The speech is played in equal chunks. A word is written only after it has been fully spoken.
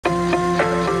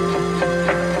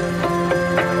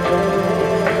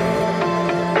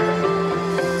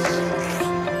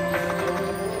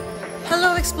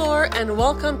and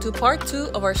welcome to part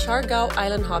 2 of our Siargao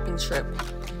Island hopping trip.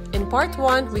 In part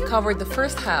 1, we covered the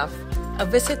first half, a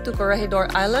visit to Corregidor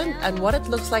Island and what it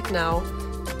looks like now,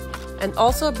 and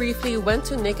also briefly went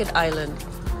to Naked Island.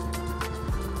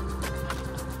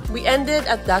 We ended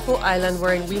at Daku Island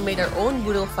wherein we made our own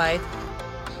Boodle fight,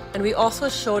 and we also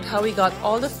showed how we got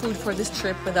all the food for this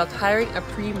trip without hiring a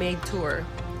pre-made tour.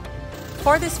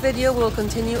 For this video, we'll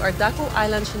continue our Daku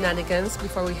Island shenanigans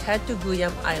before we head to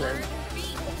Guyam Island.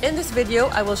 In this video,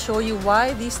 I will show you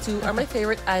why these two are my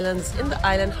favorite islands in the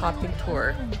island hopping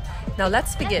tour. Now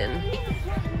let's begin.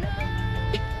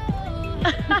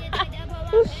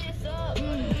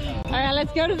 Alright,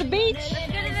 let's go to the beach.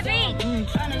 Let's go to the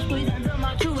beach.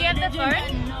 Do you have the phone?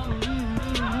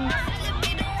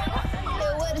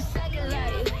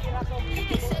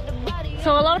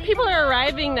 So a lot of people are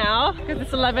arriving now because it's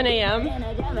 11 a.m.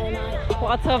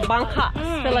 Lots of bangka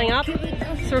filling up.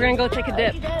 So we're gonna go take a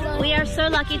dip. We are so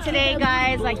lucky today,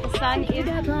 guys. Like the sun is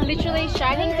literally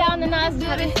shining down on us. We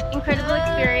have an incredible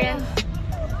experience.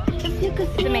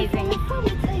 It's amazing.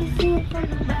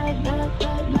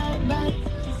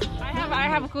 I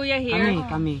have Kuya here.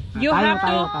 Kami. You have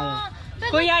to.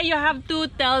 Kuya, you have to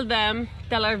tell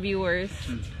our viewers.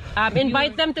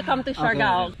 Invite them to come to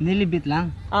Siargao. Okay. Nilibit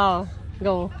lang. Oh,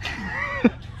 go.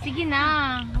 Sige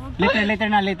na. Later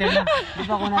na. Di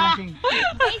ba ako nalasing?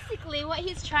 Basically, what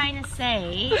he's trying to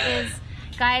say is,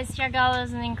 guys, Siargao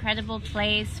is an incredible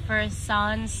place for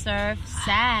sun, surf,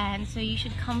 sand, so you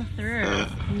should come through.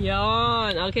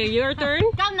 Yon. Okay, your turn.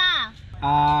 Ikaw na!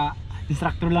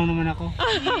 Instructor lang naman ako.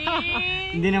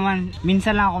 Hindi naman,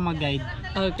 minsan lang ako mag-guide.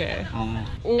 Okay.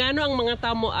 Ngano ang mga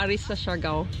tamo aris sa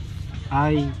Siargao?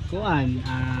 Ay, kuan,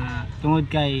 tungod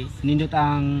kay nindot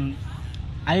ang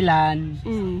island,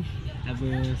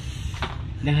 tapos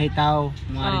danghay tao,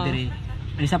 mga diri.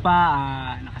 Ang isa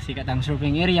pa, nakasikat ang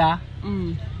surfing area,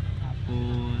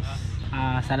 tapos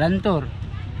sa Lantor,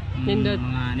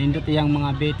 mga nindot yung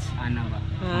mga beach, ano ba?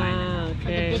 Okay.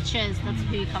 For the bitches, that's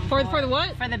who you come for. For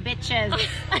what? For the bitches.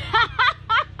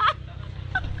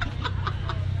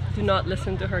 Do not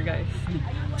listen to her, guys.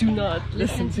 Do not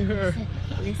listen to her.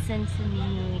 Listen to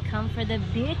me. Come for the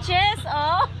bitches.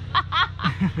 Oh.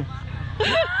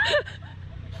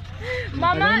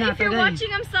 Mama, if you're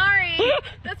watching, I'm sorry.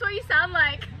 That's what you sound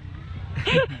like.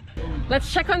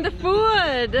 Let's check on the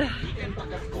food.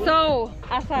 So,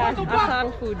 asa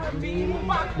ang food?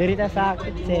 Dirita sa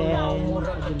kitchen.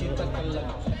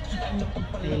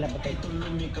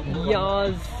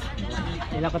 Yes.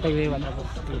 Ila ko tayo iwan tapos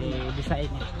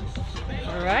i-decide niya.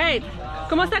 Alright.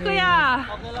 Kumusta, Kuya?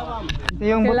 Ito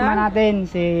yung bootman natin.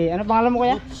 Ano pangalan mo,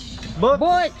 Kuya?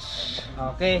 Butch.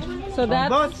 Okay. So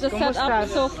that's the setup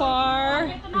so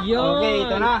far. Yon. Okay,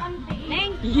 ito na.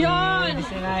 Yon.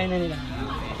 Disinahin na nila.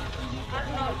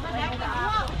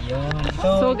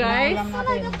 So guys,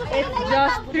 it's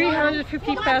just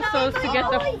 350 pesos to get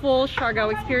the full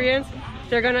Siargao experience.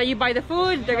 You buy the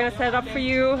food, they're gonna set it up for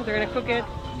you, they're gonna cook it,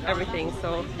 everything.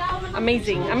 So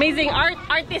amazing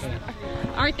artist.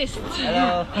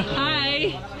 Hello.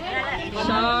 Hi.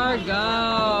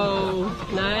 Siargao.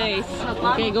 Nice.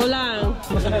 Okay, go lang.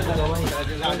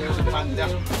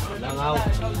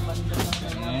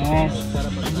 Yes.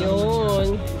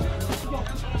 Yun.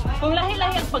 Kung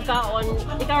lahi-lahi ang pagkaon,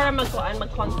 ikaw rin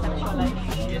mag-conceptualize.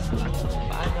 Yes.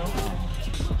 Paano?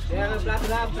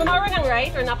 So, maroon ng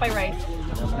rice or napay rice?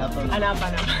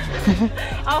 Napa.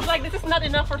 I was like, this is not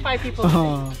enough for 5 people.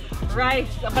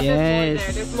 Rice, but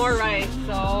there's more rice.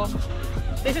 So,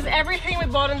 this is everything we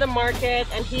bought in the market,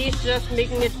 and he's just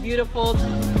making it beautiful.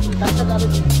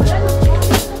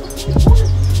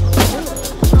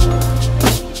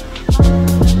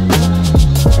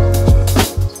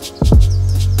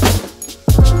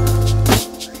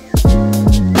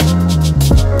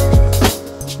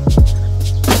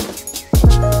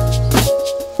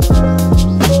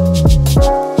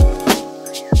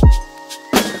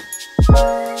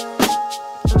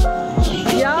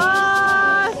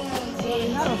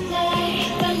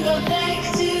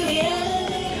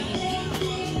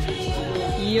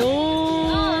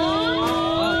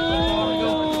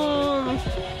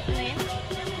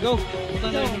 Go.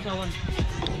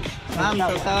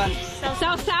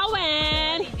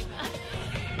 Sausawan.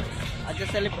 Aja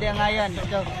selip dia ngayon.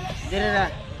 Ito. Dire na.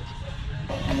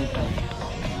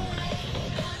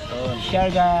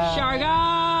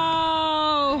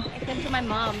 Siargao. I sent to my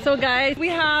mom. So guys, we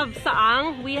have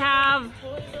saang, we have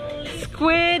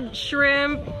squid,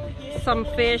 shrimp, some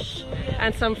fish,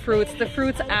 and some fruits. The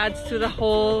fruits adds to the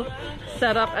whole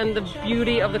setup and the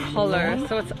beauty of the color,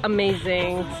 so it's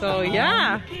amazing. So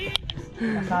yeah.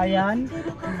 Kasayan,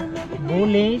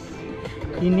 bulis,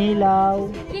 kinilaw,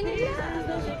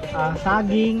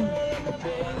 saging,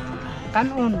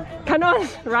 kanon. Kanon,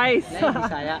 rice.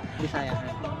 Bisaya.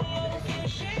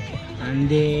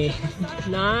 Andi.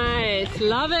 Nice,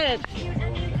 love it.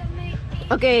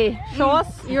 Okay, show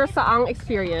us your saang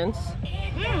experience.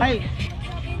 Ay,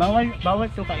 bawal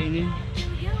to kainin.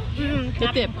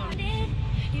 Tip.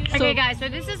 Okay guys, so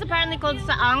this is apparently called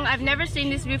saang. I've never seen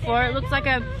this before. It looks like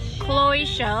a Chloe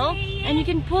shell and you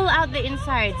can pull out the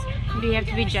insides. But you have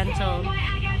to be gentle.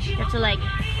 You have to like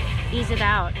ease it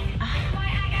out.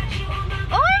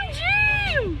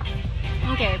 OMG!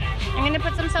 Okay, I'm gonna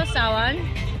put some sausawan.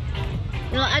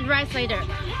 We'll add rice later.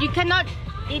 You cannot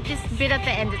eat this bit at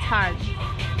the end, it's hard.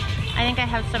 I think I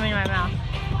have some in my mouth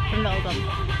from the ogum.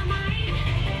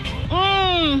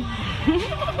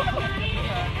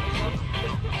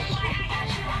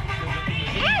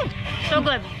 So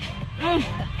good.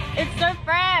 It's so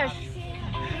fresh.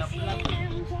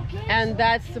 And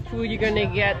that's the food you're gonna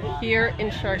get here in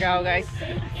Siargao, guys.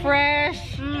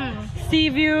 Fresh, sea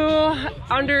view,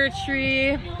 under a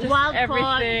tree, just Wild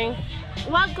everything.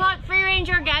 Wild caught, free range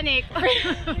organic.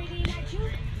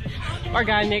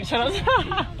 Organic, shut up.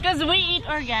 Because we eat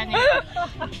organic.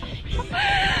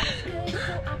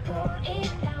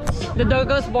 The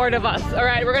doggo's bored of us.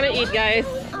 Alright, we're gonna eat, guys.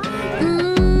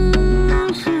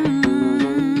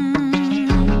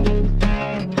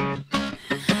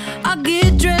 I'll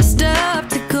get dressed up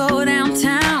to go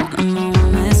downtown. I'm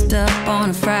all messed up on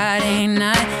a Friday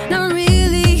night. Not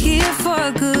really here for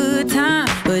a good time,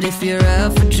 but if you're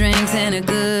up for drinks and a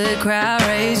good crowd,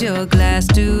 raise your glass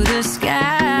to the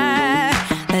sky.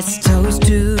 Let's toast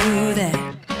to that.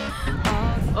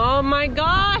 Oh my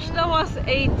gosh, that was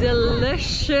a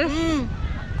delicious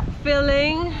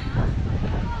filling.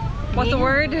 What's the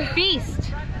word?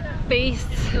 Feast. Feast.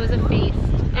 It was a feast.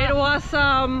 It was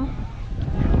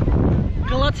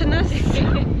gluttonous.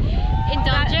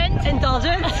 Indulgent.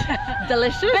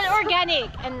 Delicious. But organic.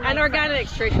 And organic,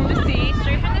 straight from the sea.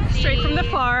 Straight from the sea. Straight from the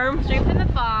farm. Straight from the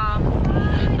farm.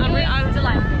 I'm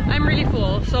delightful. I'm really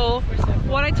full. So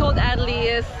what I told Adile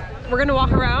is we're gonna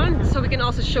walk around so we can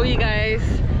also show you guys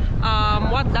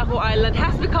what Daku Island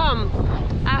has become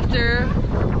after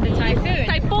The typhoon.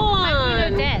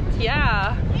 Typhoon. Of death.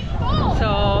 Yeah.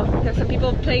 So there's some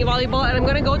people playing volleyball, and I'm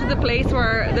gonna go to the place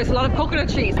where there's a lot of coconut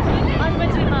trees.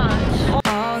 Onwards we march.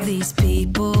 All these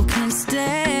people can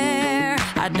stare.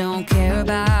 I don't care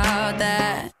about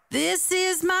that. This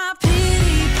is my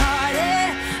pity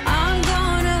party. I'm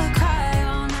gonna cry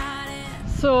all night.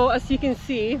 So as you can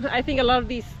see, I think a lot of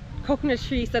these coconut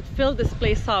trees that fill this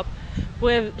place up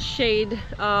with shade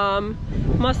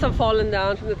must have fallen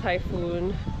down from the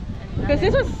typhoon, because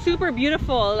this was super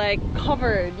beautiful, like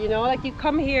covered, you know, like you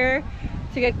come here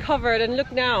to get covered, and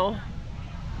look now,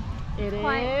 it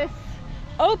is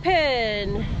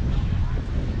open.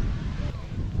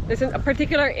 There's a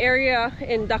particular area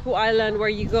in Daku Island where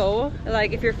you go,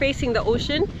 like if you're facing the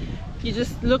ocean, you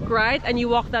just look right and you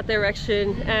walk that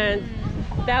direction, and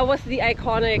that was the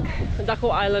iconic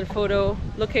Daku Island photo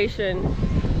location.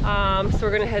 So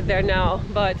we're gonna head there now,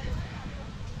 but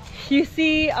you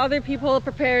see other people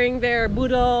preparing their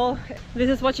Boodle. This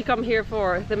is what you come here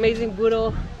for, the amazing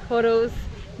Boodle photos,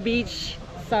 beach,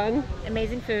 sun.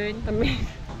 Amazing food. Amazing.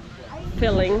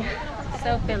 Filling.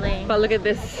 So filling. But look at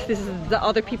this, this is the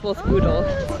other people's Boodle.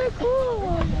 So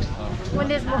cool. When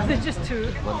there's more than just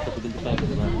two.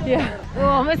 Yeah. Oh,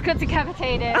 almost got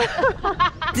decapitated.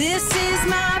 This is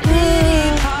my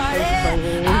pity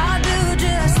party. I'll do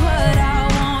just what I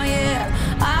want, yeah.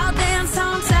 I'll dance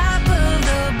on top of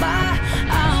the bar.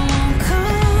 I won't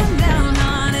come down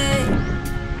on it.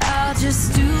 I'll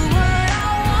just do what I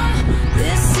want.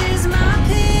 This is my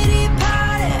pity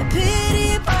party,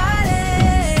 pity party.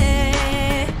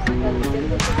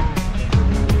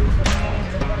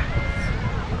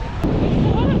 A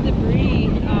lot of debris,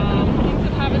 things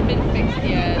that haven't been fixed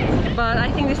yet. But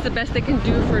I think this is the best they can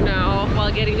do for now,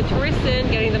 while getting the tourists in,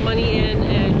 getting the money in,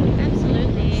 and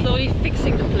Absolutely. slowly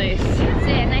fixing the place. That's it.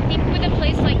 And I think with a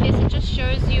place like this, it just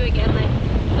shows you again like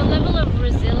the level of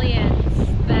resilience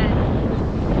that,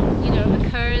 you know,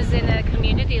 occurs in a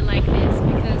community like this,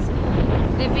 because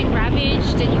they've been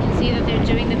ravaged, and you can see that they're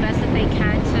doing the best that they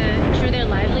can to ensure their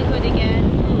livelihood again.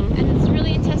 And it's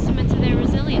really a testament to their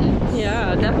resilience.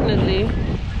 Yeah, definitely.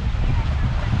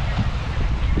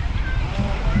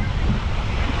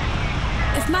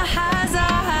 If my highs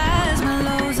are highs, my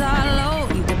lows are low.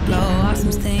 Need to blow off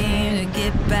some steam to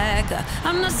get back up.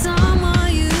 I'm not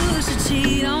someone you should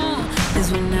cheat on,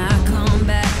 'cause when I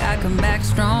come back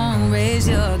strong. Raise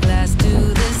your glass to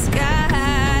the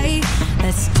sky.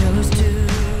 Let's toast to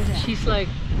that. She's like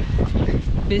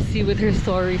busy with her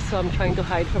story, so I'm trying to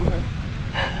hide from her.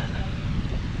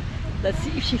 Let's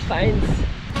see if she finds.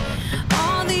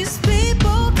 All these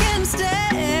people can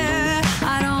stare.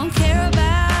 I don't care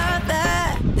about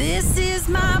that. This is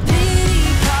my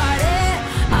pity party.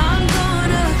 I'm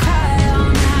gonna cry all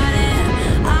night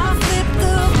and I'll flip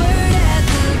the bird at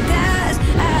the guys.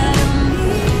 I don't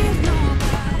need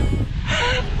nobody.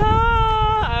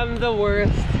 I'm the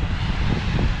worst.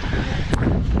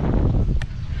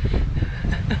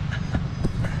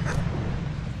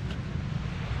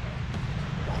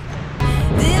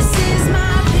 This is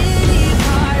my pity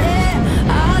party.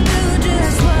 I'll do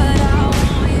just what I want.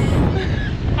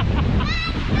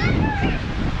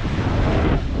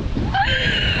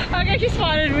 Okay, she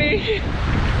spotted me.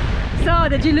 So,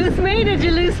 did you lose me? Did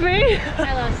you lose me?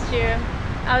 I lost you.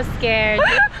 I was scared.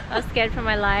 I was scared for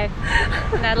my life.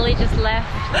 Natalie just left.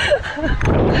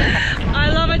 I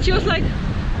love it. She was like,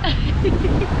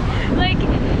 Like,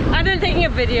 I've been taking a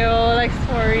video, like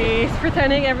stories,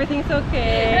 pretending everything's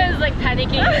okay. I was like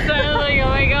panicking. So I was like, oh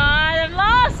my god, I'm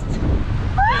lost.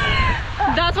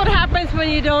 That's what happens when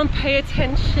you don't pay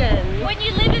attention. When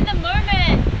you live in the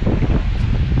moment.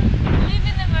 Live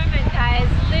in the moment, guys.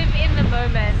 Live in the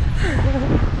moment.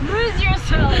 Lose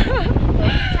yourself.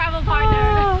 Travel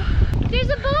partner. There's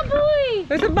a baboy.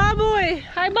 There's a baboy.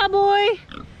 Hi, baboy.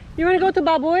 You want to go to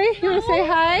baboy? You want to say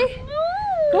hi?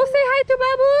 Go say hi to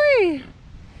baboy.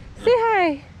 Say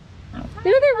hi.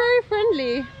 You know they're very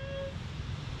friendly.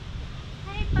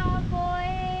 Hi,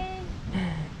 baboy.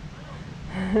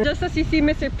 Just as you see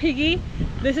Mr. Piggy,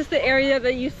 this is the area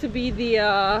that used to be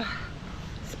the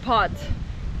spot,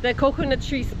 the coconut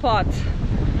tree spot.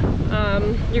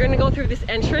 You're gonna go through this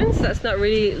entrance. That's not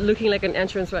really looking like an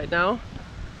entrance right now.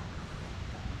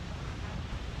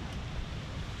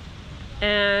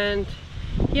 And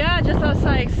yeah, just as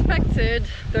I expected,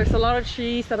 there's a lot of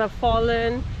trees that have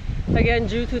fallen, again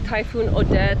due to Typhoon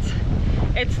Odette.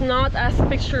 It's not as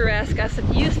picturesque as it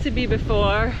used to be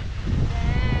before.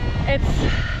 You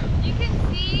can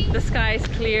see, The sky is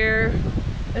clear.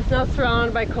 It's not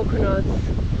surrounded by coconuts.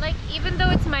 like, even though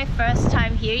it's my first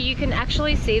time here, you can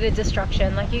actually see the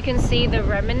destruction. Like, you can see the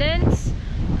remnants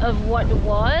of what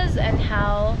was and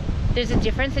how there's a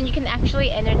difference, and you can actually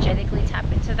energetically tap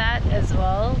into that as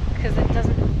well, because it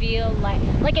doesn't feel like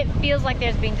it feels like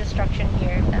there's been destruction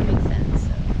here, if that makes sense. So.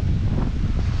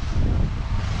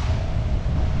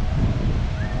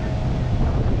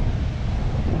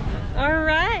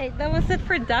 Alright, that was it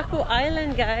for Daku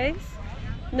Island, guys.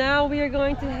 Now we are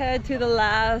going to head to the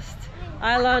last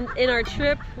island in our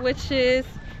trip, which is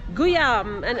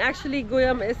Guyam. And actually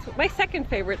Guyam is my second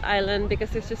favorite island because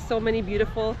there's just so many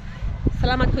beautiful,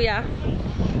 salamat kuya.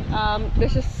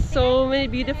 There's just so many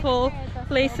beautiful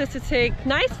places to take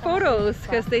nice photos,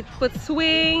 because they put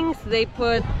swings, they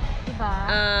put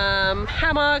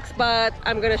hammocks, but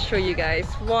I'm gonna show you guys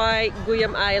why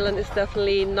Guyam Island is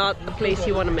definitely not the place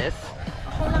you want to miss.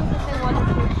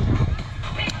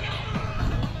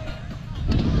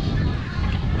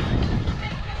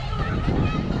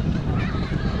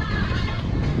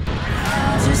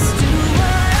 Just do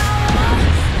what I want.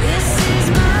 This is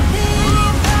my pity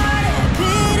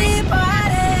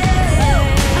party.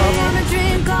 I'm gonna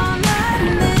drink all night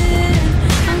and then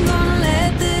I'm gonna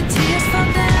let the tears fall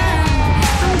down.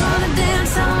 I'm gonna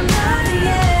dance all night,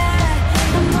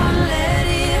 yeah. I'm gonna let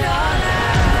it all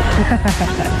out.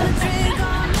 I'm gonna drink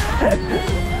all night and then.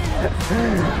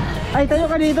 Ay, tayo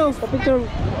ka dito. Pa-picture.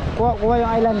 Kuha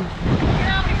yung island.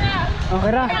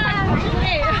 Okay ra?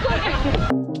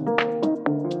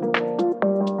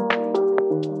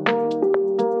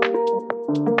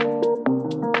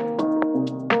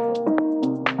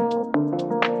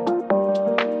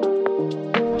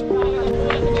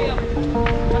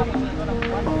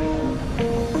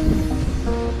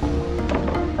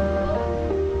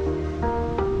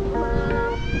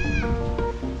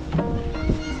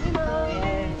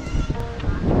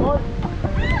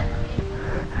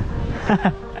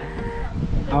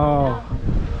 Oh.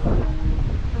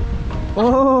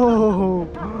 Oh.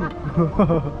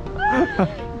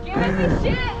 Give us the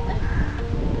shit!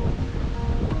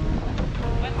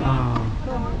 Oh.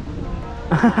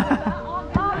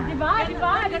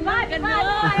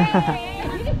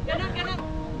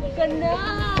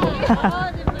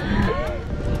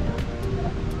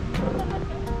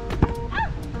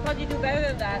 How do you do better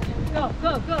than that? Go.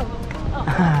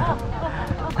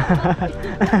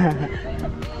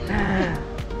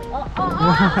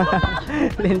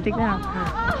 Lintik na.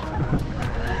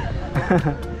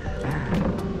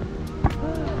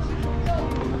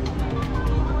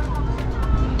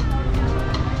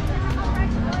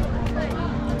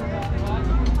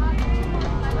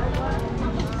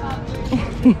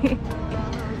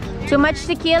 Too much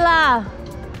tequila.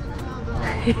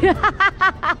 What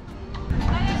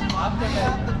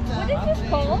is this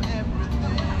called?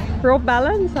 Rope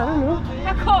balance? I don't know.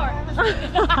 Parkour.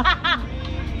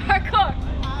 Parkour.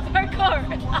 Parkour.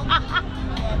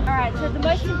 Alright, so the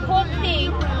most important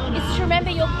thing is to remember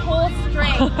your core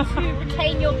strength to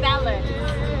retain your balance.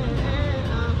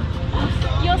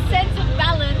 Your sense of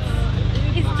balance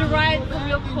is derived from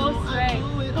your core strength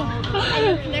and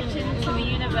your connection to the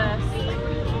universe.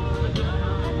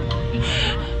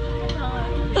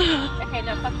 Okay,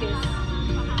 no, fuck this.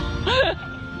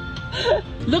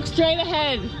 Look straight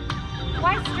ahead.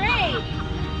 Why straight?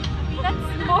 That's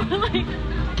more like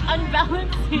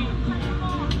unbalancing.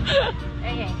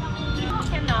 Okay.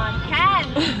 Come on, can.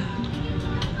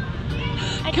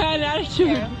 Can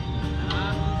attitude.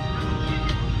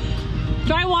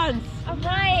 Try once.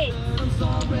 Alright.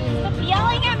 Stop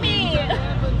yelling at me.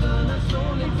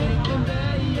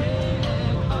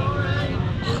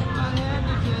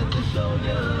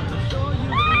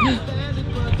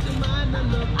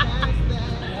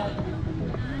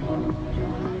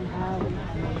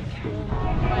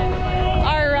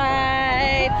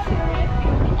 Alright.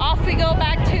 Off we go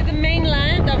back to the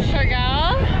mainland of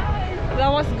Siargao.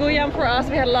 That was Guyam for us.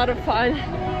 We had a lot of fun.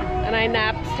 And I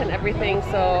napped and everything,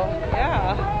 so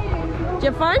yeah. Did you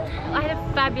have fun? I had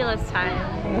a fabulous time.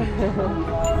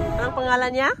 Anong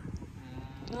pangalan niya?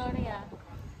 Gloria.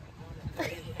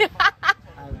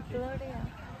 Gloria.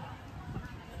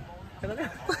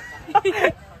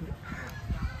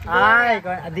 Ay,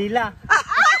 Adila.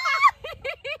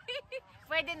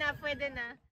 Pwede na, pwede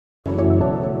na.